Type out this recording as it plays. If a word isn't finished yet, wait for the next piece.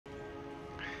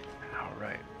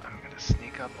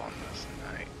sneak up on this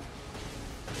tonight.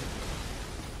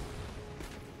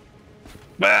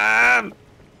 Man!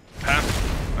 Huh?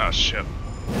 Oh shit.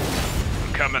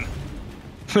 I'm coming.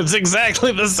 It's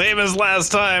exactly the same as last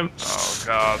time. Oh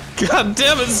god. God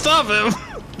damn it, stop him!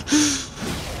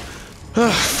 Oh,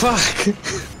 fuck.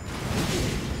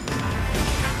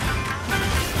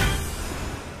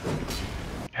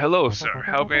 Hello, sir.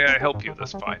 How may I help you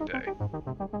this fine day?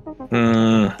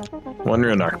 Wander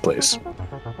an arc, please.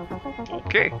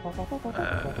 Okay.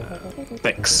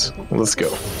 Thanks. Let's go.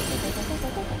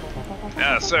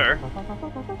 Yeah, sir.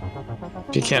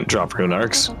 You can't drop rune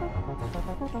arcs.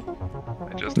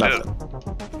 I just Nothing. did.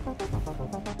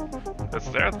 It's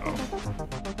there though.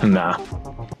 Nah.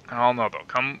 I don't know though.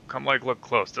 Come like look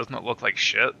close. Doesn't it look like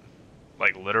shit?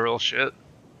 Like literal shit?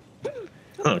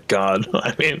 Oh god.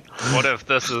 I mean, What if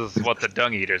this is what the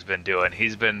Dung Eater's been doing?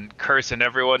 He's been cursing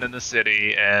everyone in the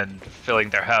city and filling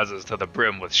their houses to the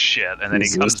brim with shit, and then he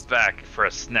comes back for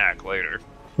a snack later.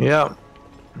 yeah.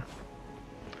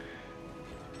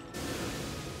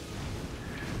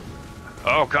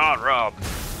 Oh god, Rob.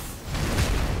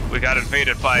 We got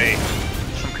invaded by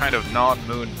some kind of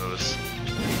non-moon moose.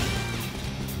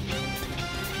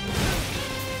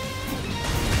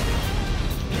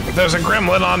 There's a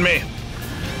gremlin on me.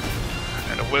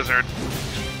 And a wizard.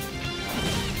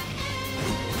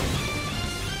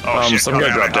 Oh shit, some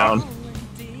guy dropped down.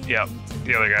 Yep,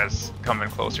 the other guy's coming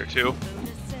closer too.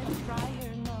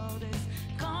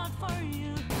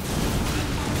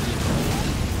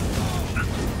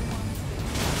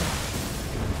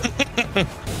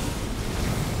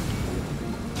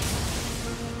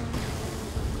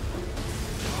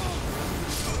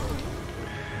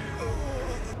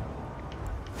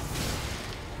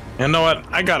 You know what?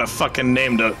 I got a fucking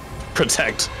name to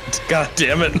protect. God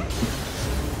damn it.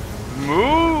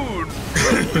 Moon!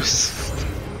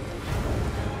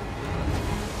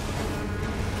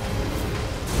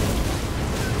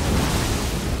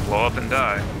 Blow up and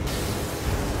die.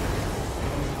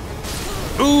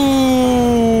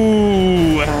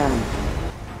 Ooh!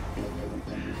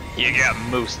 You got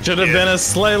moose. Should have been a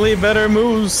slightly better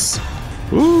moose.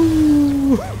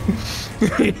 Ooh!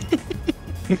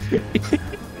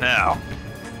 Now,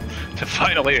 to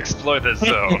finally explore this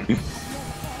zone.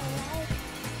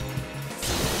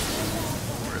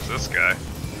 Where's this guy?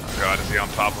 Oh god, is he on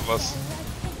top of us?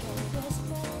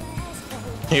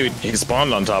 He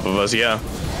spawned on top of us, yeah.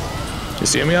 Did you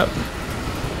see him yet?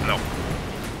 No.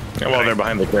 Yeah, well, they're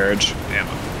behind the carriage. Damn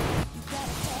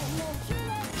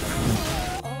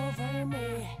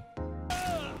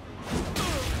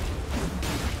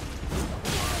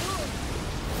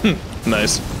it.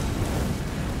 Nice.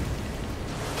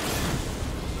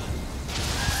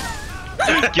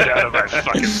 Get out of my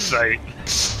fucking sight.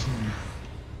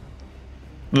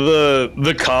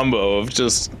 The combo of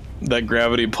just that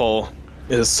gravity pull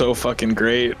is so fucking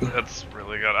great. That's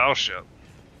really good. Oh shit.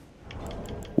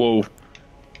 Whoa.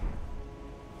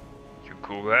 You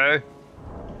cool guy?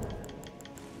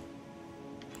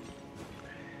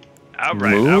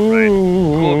 Alright, alright.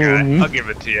 Cool guy. I'll give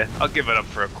it to you. I'll give it up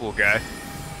for a cool guy.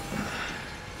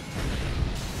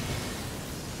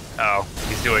 Oh,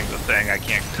 he's doing the thing. I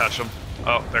can't touch him.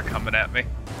 Oh, they're coming at me.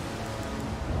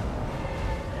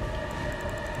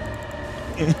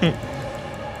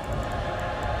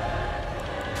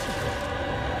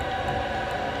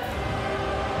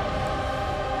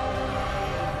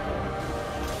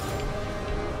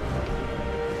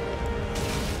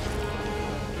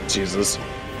 Jesus.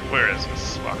 Where is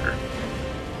this fucker?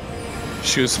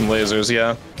 Shoot some lasers,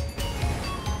 yeah.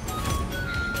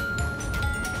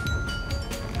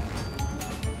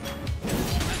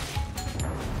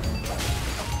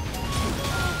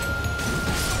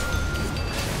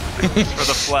 Thanks for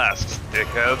the flasks,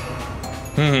 dickhead.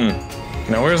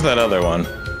 Now where's that other one?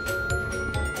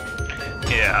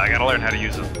 Yeah, I gotta learn how to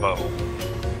use this bow.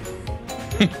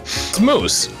 It's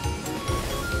Moose.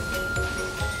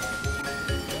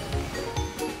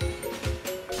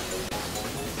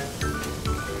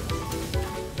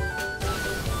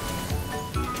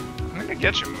 I'm gonna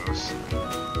get you, Moose.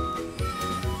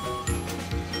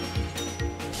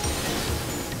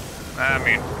 I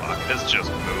mean, fuck, it's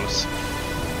just Moose.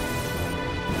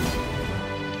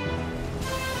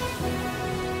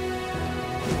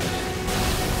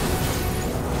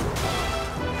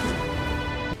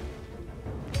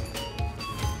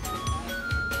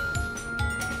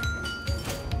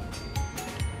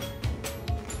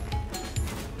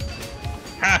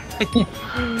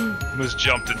 Moose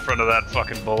jumped in front of that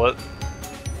fucking bullet.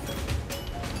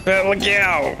 Look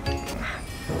out!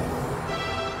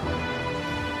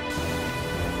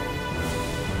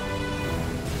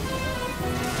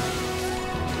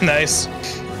 Nice.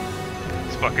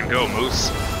 Let's fucking go,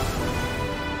 Moose.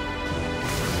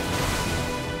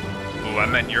 Ooh, I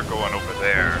meant you're going over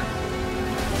there.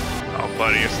 Oh,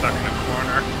 buddy, you're stuck in a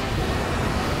corner.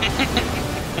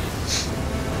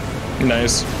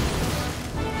 Nice.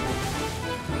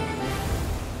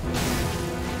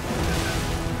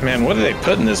 Man, what do they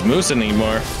put in this moose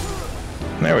anymore?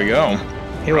 There we go.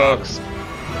 He looks.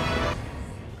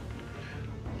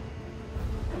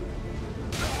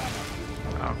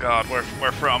 Oh god,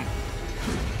 where from?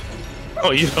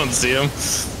 Oh, you don't see him?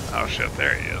 Oh shit,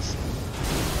 there he is.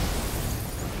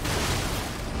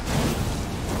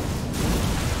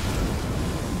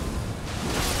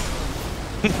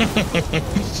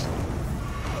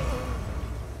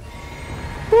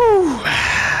 Woo.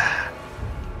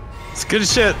 It's good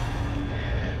shit.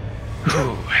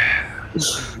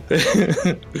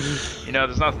 You know,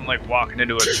 there's nothing like walking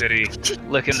into a city,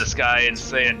 licking the sky and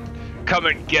saying, "Come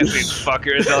and get me,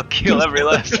 fuckers, I'll kill every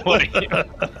last one of you."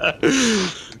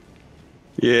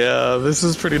 Yeah, this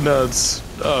is pretty nuts.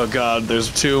 Oh god, there's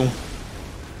two.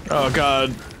 Oh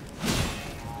god.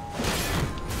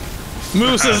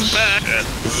 Moose is back! Shit,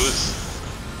 Moose.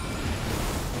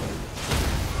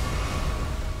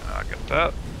 I'll get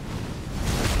that.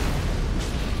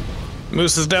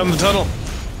 Moose is down the tunnel.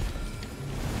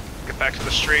 Get back to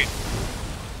the street.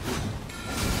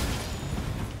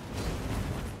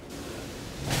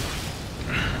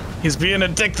 He's being a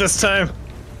dick this time.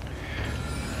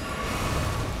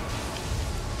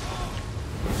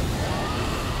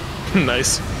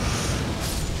 Nice.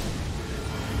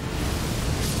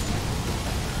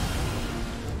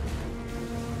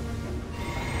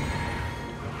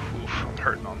 Oof, I'm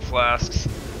hurting on flasks.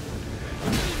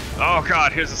 Oh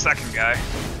god, here's the second guy.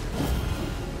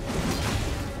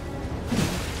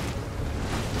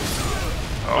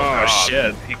 Oh, god,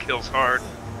 shit. He kills hard.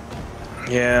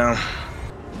 Yeah.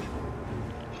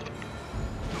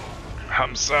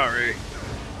 I'm sorry.